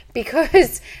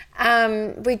 because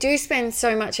we do spend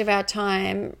so much of our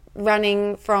time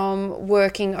running from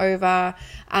working over,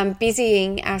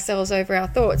 busying ourselves over our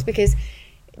thoughts, because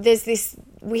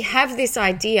we have this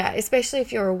idea, especially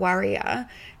if you're a worrier,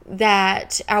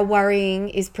 that our worrying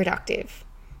is productive.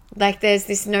 There's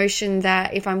this notion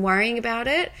that if I'm worrying about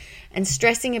it, and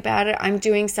stressing about it, I'm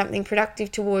doing something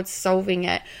productive towards solving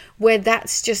it, where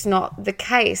that's just not the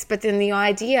case. But then the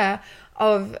idea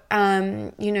of,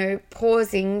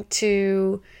 pausing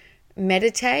to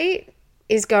meditate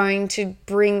is going to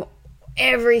bring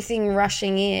everything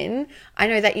rushing in. I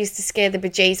know that used to scare the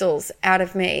bejesus out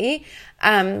of me,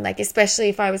 especially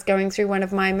if I was going through one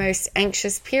of my most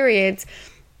anxious periods,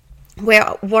 where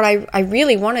what I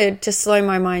really wanted to slow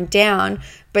my mind down,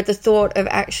 but the thought of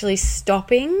actually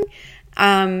stopping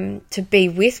to be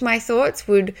with my thoughts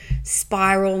would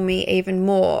spiral me even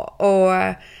more.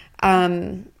 Or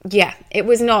it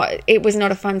was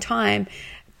not a fun time.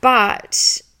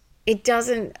 But it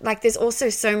doesn't, there's also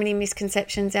so many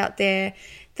misconceptions out there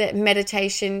that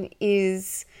meditation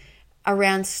is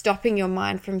around stopping your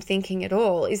mind from thinking at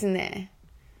all, isn't there?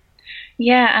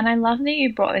 Yeah, and I love that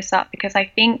you brought this up, because I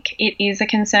think it is a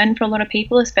concern for a lot of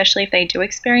people, especially if they do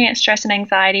experience stress and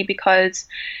anxiety, because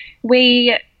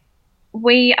we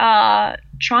are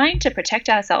trying to protect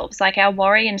ourselves. Like, our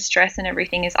worry and stress and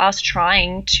everything is us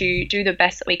trying to do the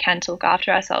best that we can to look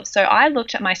after ourselves. So I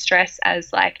looked at my stress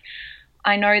as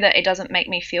I know that it doesn't make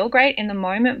me feel great in the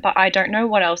moment, but I don't know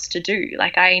what else to do.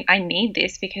 I need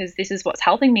this because this is what's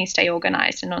helping me stay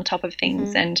organized and on top of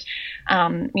things, and,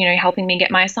 helping me get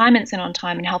my assignments in on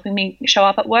time, and helping me show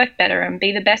up at work better and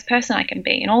be the best person I can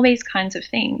be, and all these kinds of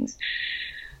things.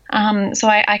 So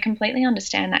I completely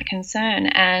understand that concern,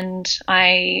 and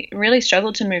I really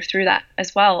struggled to move through that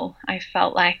as well. I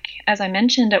felt like, as I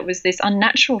mentioned, it was this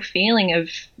unnatural feeling of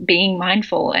being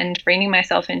mindful and bringing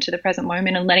myself into the present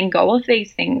moment and letting go of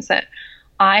these things that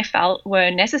I felt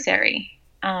were necessary.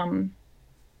 But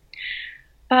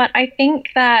I think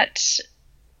that,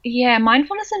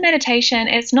 mindfulness and meditation,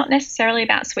 it's not necessarily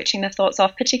about switching the thoughts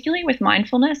off, particularly with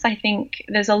mindfulness. I think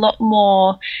there's a lot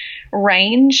more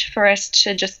range for us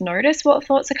to just notice what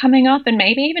thoughts are coming up, and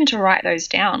maybe even to write those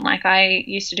down. I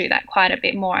used to do that quite a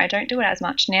bit more. I don't do it as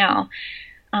much now.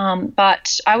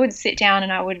 But I would sit down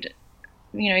and I would,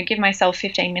 give myself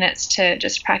 15 minutes to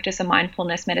just practice a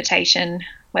mindfulness meditation,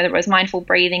 whether it was mindful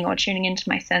breathing or tuning into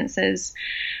my senses.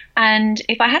 And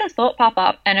if I had a thought pop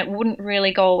up and it wouldn't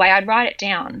really go away, I'd write it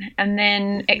down. And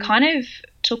then it kind of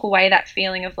took away that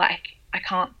feeling of I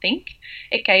can't think.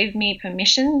 It gave me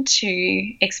permission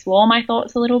to explore my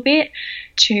thoughts a little bit,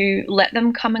 to let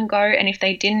them come and go. And if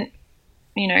they didn't,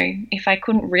 if I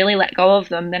couldn't really let go of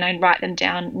them, then I'd write them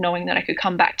down, knowing that I could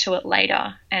come back to it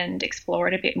later and explore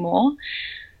it a bit more.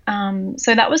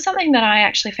 So that was something that I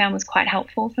actually found was quite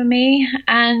helpful for me.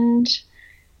 And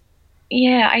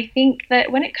I think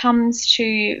that when it comes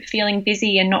to feeling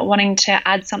busy and not wanting to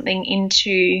add something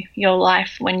into your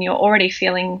life when you're already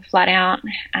feeling flat out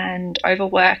and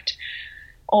overworked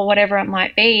or whatever it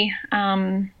might be,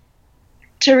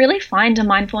 to really find a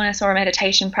mindfulness or a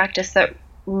meditation practice that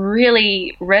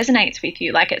really resonates with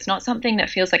you. It's not something that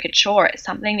feels like a chore. It's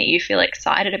something that you feel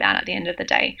excited about at the end of the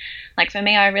day. For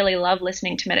me, I really love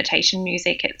listening to meditation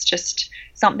music. It's just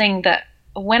something that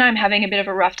when I'm having a bit of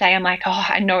a rough day, I'm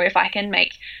I know if I can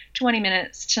make 20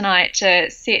 minutes tonight to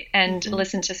sit and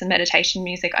listen to some meditation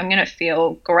music, I'm going to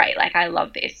feel great. I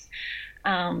love this.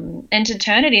 And to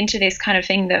turn it into this kind of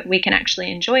thing that we can actually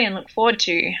enjoy and look forward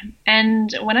to. And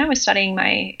when I was studying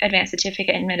my advanced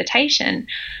certificate in meditation,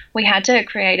 we had to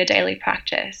create a daily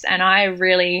practice. And I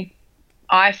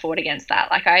fought against that.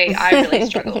 I really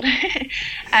struggled.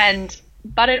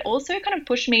 But it also kind of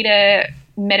pushed me to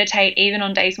meditate even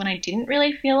on days when I didn't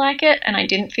really feel like it, and I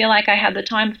didn't feel like I had the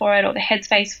time for it or the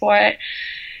headspace for it.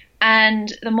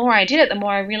 And the more I did it, the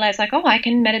more I realized I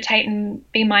can meditate and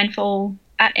be mindful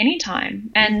at any time,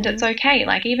 and it's okay.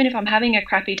 Even if I'm having a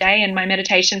crappy day and my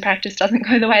meditation practice doesn't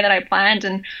go the way that I planned,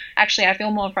 and actually I feel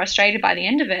more frustrated by the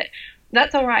end of it,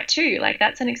 that's all right too.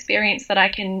 That's an experience that I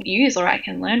can use or I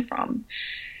can learn from.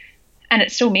 And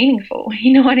it's still meaningful.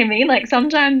 You know what I mean?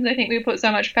 Sometimes I think we put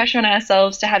so much pressure on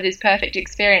ourselves to have this perfect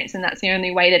experience, and that's the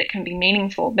only way that it can be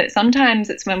meaningful. But sometimes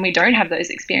it's when we don't have those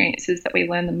experiences that we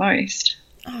learn the most.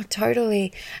 Oh,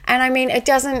 totally. And I mean, it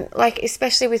doesn't,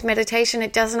 especially with meditation,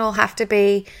 it doesn't all have to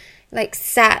be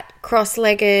sat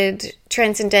cross-legged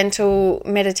transcendental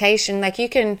meditation. You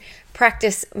can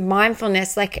practice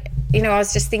mindfulness. I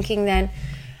was just thinking then,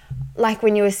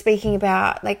 when you were speaking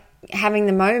about having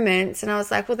the moments, and I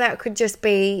was well, that could just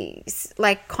be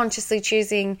consciously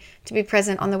choosing to be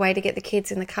present on the way to get the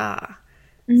kids in the car.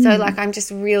 So I'm just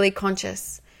really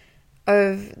conscious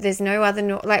of there's no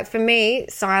other for me,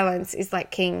 silence is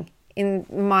king in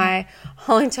my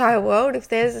whole entire world. If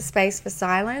there's a space for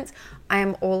silence, I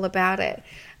am all about it.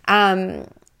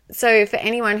 So for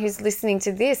anyone who's listening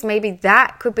to this, maybe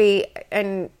that could be,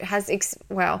 and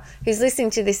who's listening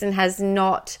to this and has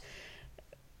not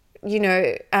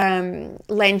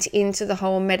lent into the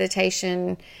whole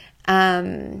meditation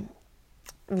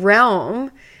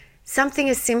realm, something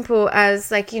as simple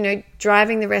as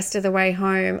driving the rest of the way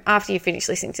home after you finish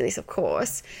listening to this, of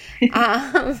course,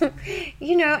 and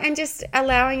just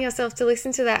allowing yourself to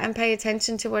listen to that and pay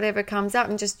attention to whatever comes up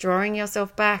and just drawing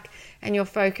yourself back and your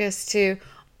focus to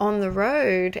on the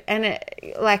road and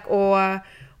or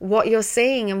what you're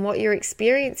seeing and what you're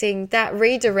experiencing, that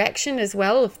redirection as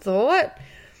well of thought,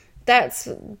 that's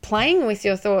playing with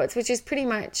your thoughts, which is pretty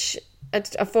much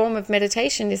a form of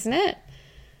meditation, isn't it?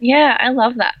 Yeah, I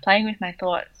love that, playing with my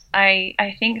thoughts.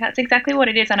 I think that's exactly what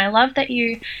it is. And I love that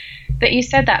you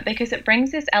said that, because it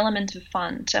brings this element of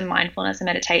fun to mindfulness and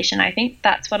meditation. I think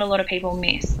that's what a lot of people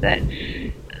miss, that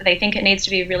they think it needs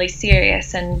to be really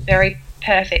serious and very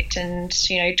perfect and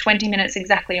 20 minutes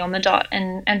exactly on the dot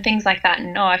and things like that.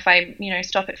 And if I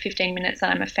stop at 15 minutes,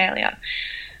 then I'm a failure.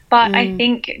 But I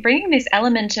think bringing this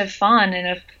element of fun and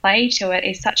of play to it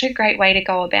is such a great way to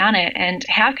go about it. And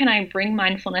how can I bring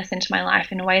mindfulness into my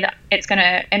life in a way that it's going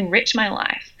to enrich my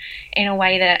life, in a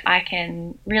way that I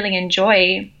can really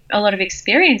enjoy a lot of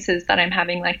experiences that I'm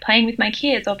having, like playing with my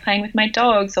kids or playing with my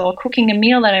dogs or cooking a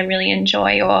meal that I really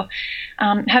enjoy, or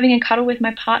having a cuddle with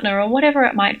my partner, or whatever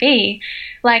it might be.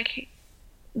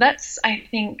 That's, I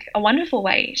think, a wonderful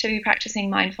way to be practicing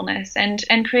mindfulness, and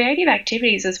creative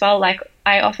activities as well. Like,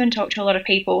 I often talk to a lot of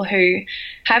people who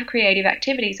have creative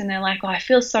activities and they're like, I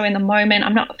feel so in the moment.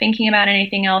 I'm not thinking about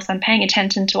anything else. I'm paying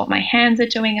attention to what my hands are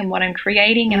doing and what I'm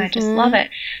creating, and I just love it.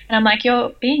 And I'm like, you're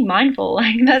being mindful.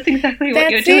 That's exactly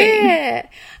what you're doing. It.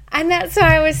 And that's what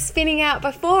I was spinning out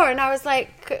before. And I was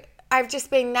like, I've just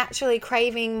been naturally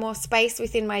craving more space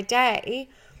within my day.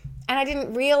 And I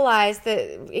didn't realize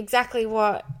that exactly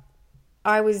what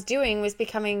I was doing was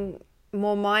becoming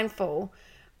more mindful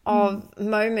of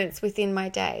moments within my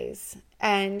days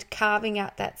and carving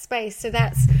out that space. So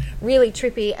that's really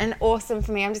trippy and awesome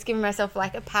for me. I'm just giving myself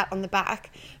a pat on the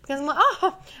back, because I'm like,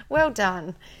 oh, well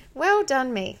done. Well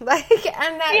done, me. Well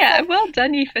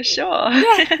done you for sure.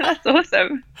 Yeah. That's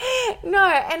awesome. No,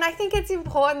 and I think it's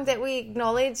important that we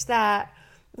acknowledge that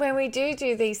when we do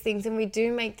these things and we do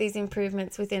make these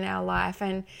improvements within our life,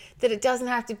 and that it doesn't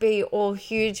have to be all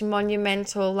huge,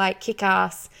 monumental,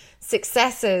 kick-ass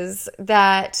successes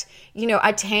that,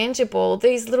 are tangible.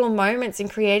 These little moments in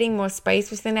creating more space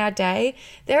within our day,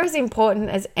 they're as important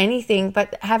as anything,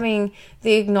 but having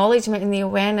the acknowledgement and the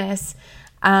awareness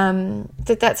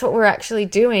that that's what we're actually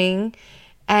doing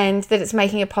and that it's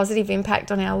making a positive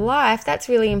impact on our life, that's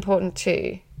really important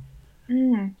too.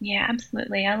 Yeah,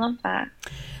 absolutely. I love that.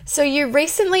 So you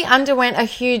recently underwent a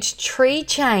huge tree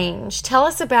change. Tell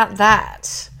us about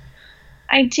that.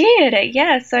 I did,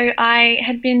 yeah. So I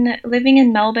had been living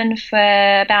in Melbourne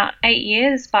for about 8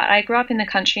 years, but I grew up in the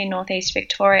country in northeast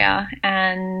Victoria,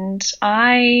 and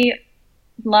I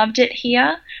loved it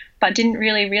here, but didn't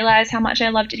really realize how much I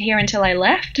loved it here until I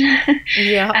left.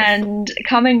 Yeah. And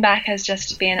coming back has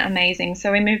just been amazing.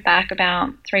 So we moved back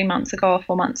about 3 months ago or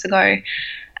 4 months ago.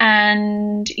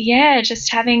 And yeah,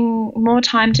 just having more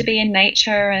time to be in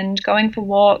nature and going for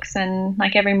walks. And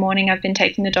every morning I've been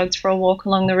taking the dogs for a walk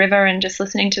along the river and just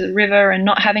listening to the river and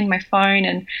not having my phone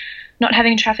and not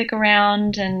having traffic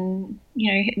around. And,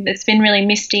 it's been really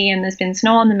misty and there's been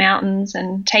snow on the mountains,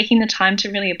 and taking the time to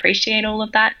really appreciate all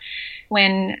of that,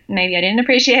 when maybe I didn't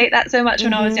appreciate that so much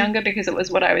when I was younger because it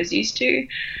was what I was used to.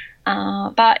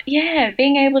 But yeah,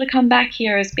 being able to come back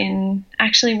here has been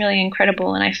actually really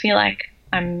incredible. And I feel like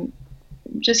I'm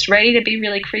just ready to be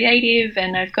really creative,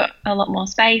 and I've got a lot more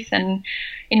space, and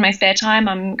in my spare time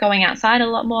I'm going outside a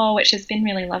lot more, which has been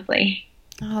really lovely.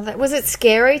 Oh, was it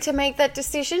scary to make that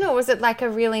decision, or was it a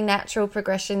really natural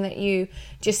progression that you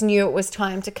just knew it was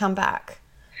time to come back?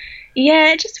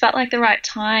 Yeah, it just felt like the right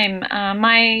time.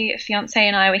 My fiance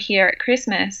and I were here at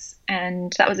Christmas,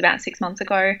 and that was about 6 months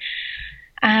ago.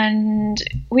 And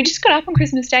we just got up on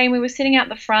Christmas Day and we were sitting out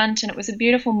the front, and it was a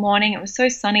beautiful morning. It was so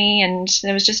sunny and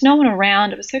there was just no one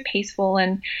around. It was so peaceful,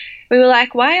 and we were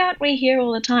like, why aren't we here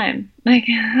all the time?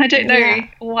 I don't know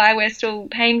why we're still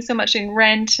paying so much in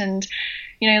rent and,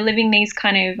 living these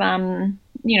kind of,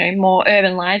 more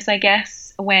urban lives, I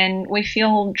guess, when we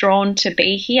feel drawn to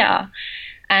be here.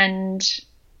 And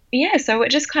yeah, so it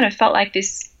just kind of felt like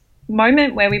this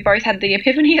moment where we both had the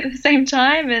epiphany at the same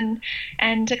time,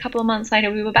 and a couple of months later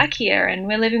we were back here, and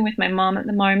we're living with my mom at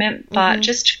the moment, but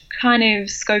just kind of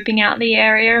scoping out the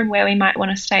area and where we might want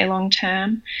to stay long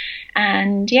term.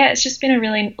 And yeah, it's just been a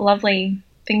really lovely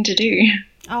thing to do.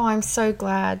 Oh, I'm so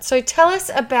glad. So tell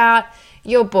us about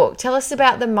your book. Tell us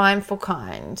about The Mindful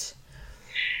Kind.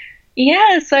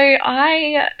 Yeah, so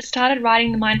I started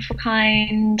writing The Mindful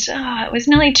Kind. It was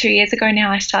nearly 2 years ago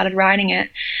now I started writing it.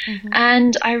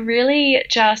 And I really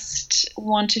just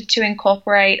wanted to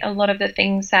incorporate a lot of the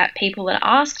things that people had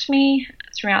asked me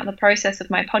throughout the process of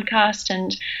my podcast.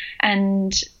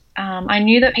 And I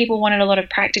knew that people wanted a lot of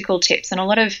practical tips and a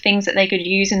lot of things that they could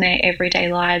use in their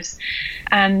everyday lives.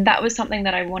 And that was something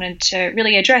that I wanted to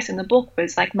really address in the book,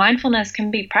 was like mindfulness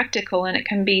can be practical and it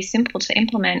can be simple to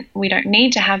implement. We don't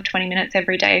need to have 20 minutes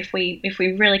every day if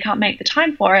we really can't make the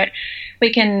time for it.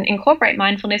 We can incorporate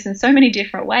mindfulness in so many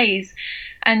different ways.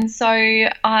 And so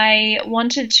I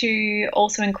wanted to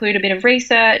also include a bit of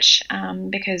research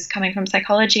because coming from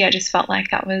psychology, I just felt like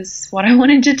that was what I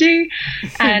wanted to do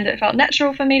and it felt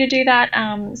natural for me to do that.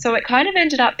 So it kind of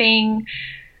ended up being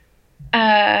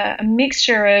a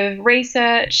mixture of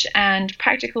research and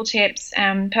practical tips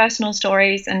and personal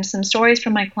stories and some stories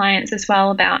from my clients as well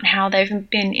about how they've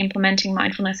been implementing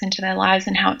mindfulness into their lives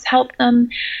and how it's helped them.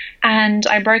 And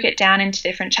I broke it down into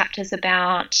different chapters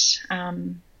about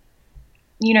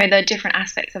the different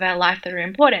aspects of our life that are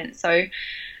important. So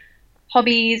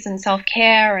hobbies and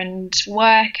self-care and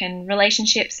work and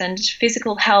relationships and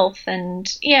physical health.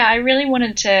 And I really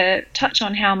wanted to touch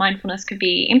on how mindfulness could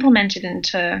be implemented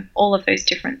into all of those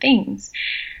different things.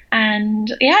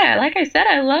 And like I said,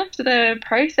 I loved the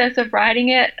process of writing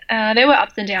it. There were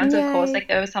ups and downs, of course. Like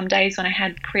there were some days when I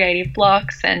had creative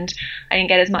blocks and I didn't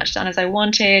get as much done as I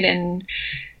wanted. And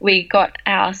we got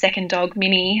our second dog,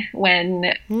 Minnie, when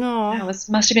it must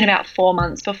have been about 4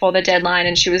 months before the deadline,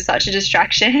 and she was such a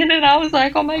distraction. And I was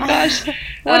like, oh my gosh,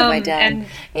 what have I done?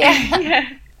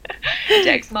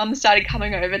 Jack's mum started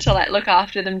coming over to like look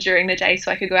after them during the day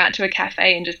so I could go out to a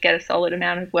cafe and just get a solid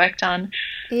amount of work done.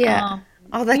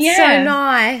 Oh, that's so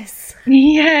nice.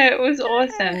 Yeah, it was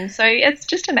awesome. So it's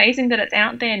just amazing that it's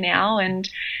out there now, and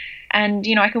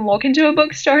I can walk into a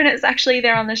bookstore and it's actually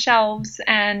there on the shelves,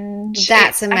 and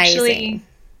that's amazing.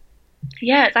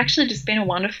 It's actually just been a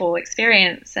wonderful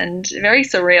experience and very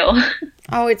surreal.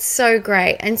 Oh, it's so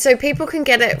great. And so people can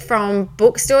get it from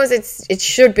bookstores. It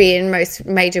should be in most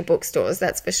major bookstores,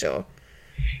 that's for sure.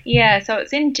 Yeah, so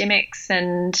it's in Dymocks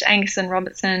and Angus and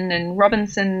Robertson and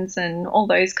Robinsons and all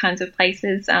those kinds of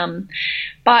places.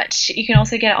 But you can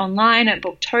also get it online at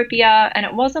Booktopia, and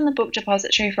it was on the Book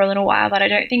Depository for a little while, but I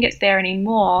don't think it's there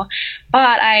anymore.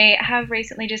 But I have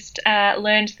recently just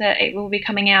learned that it will be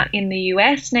coming out in the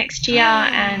US next year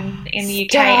and in the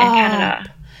UK and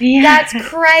Canada. Yeah. That's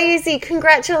crazy.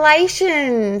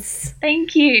 Congratulations.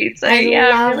 Thank you. So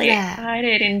I'm really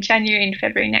excited. In January and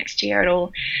February next year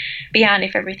it'll be out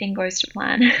if everything goes to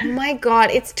plan. Oh my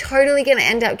God, it's totally going to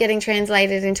end up getting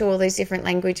translated into all those different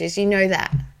languages. You know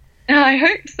that. I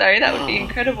hope so. That would be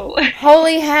incredible.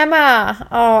 Holy hammer.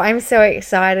 Oh, I'm so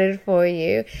excited for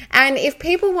you. And if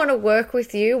people want to work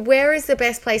with you, where is the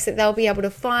best place that they'll be able to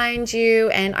find you?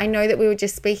 And I know that we were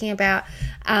just speaking about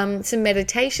some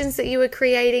meditations that you were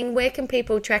creating. Where can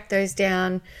people track those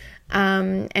down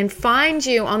and find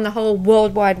you on the whole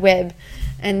World Wide Web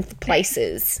and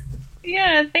places?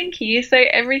 Yeah, thank you. So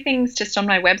everything's just on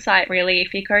my website, really.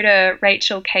 If you go to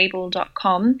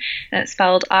rachelkable.com, and it's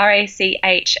spelled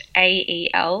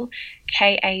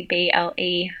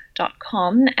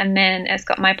RACHAELKABLE.com, and then it's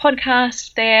got my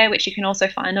podcast there, which you can also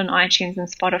find on iTunes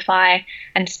and Spotify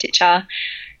and Stitcher.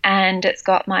 And it's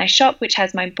got my shop, which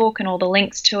has my book and all the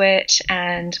links to it,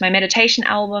 and my meditation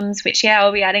albums, which,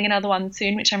 I'll be adding another one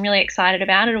soon, which I'm really excited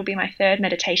about. It'll be my third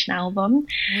meditation album.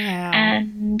 Wow.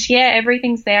 And,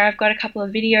 everything's there. I've got a couple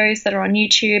of videos that are on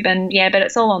YouTube, and, but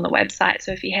it's all on the website.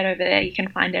 So if you head over there, you can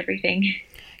find everything.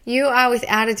 You are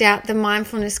without a doubt the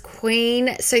mindfulness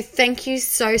queen. So thank you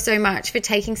so, so much for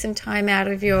taking some time out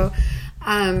of your,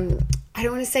 I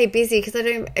don't want to say busy, because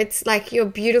it's like your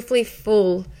beautifully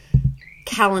full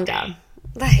calendar.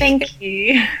 Thank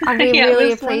you. I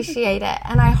really appreciate it,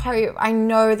 and I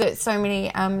know that so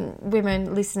many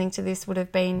women listening to this would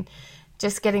have been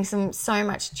just getting so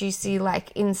much juicy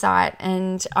insight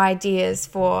and ideas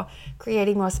for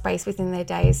creating more space within their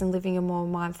days and living a more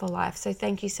mindful life. So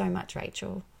thank you so much,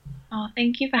 Rachel. Oh,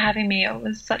 thank you for having me. It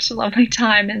was such a lovely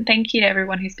time, and thank you to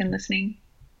everyone who's been listening.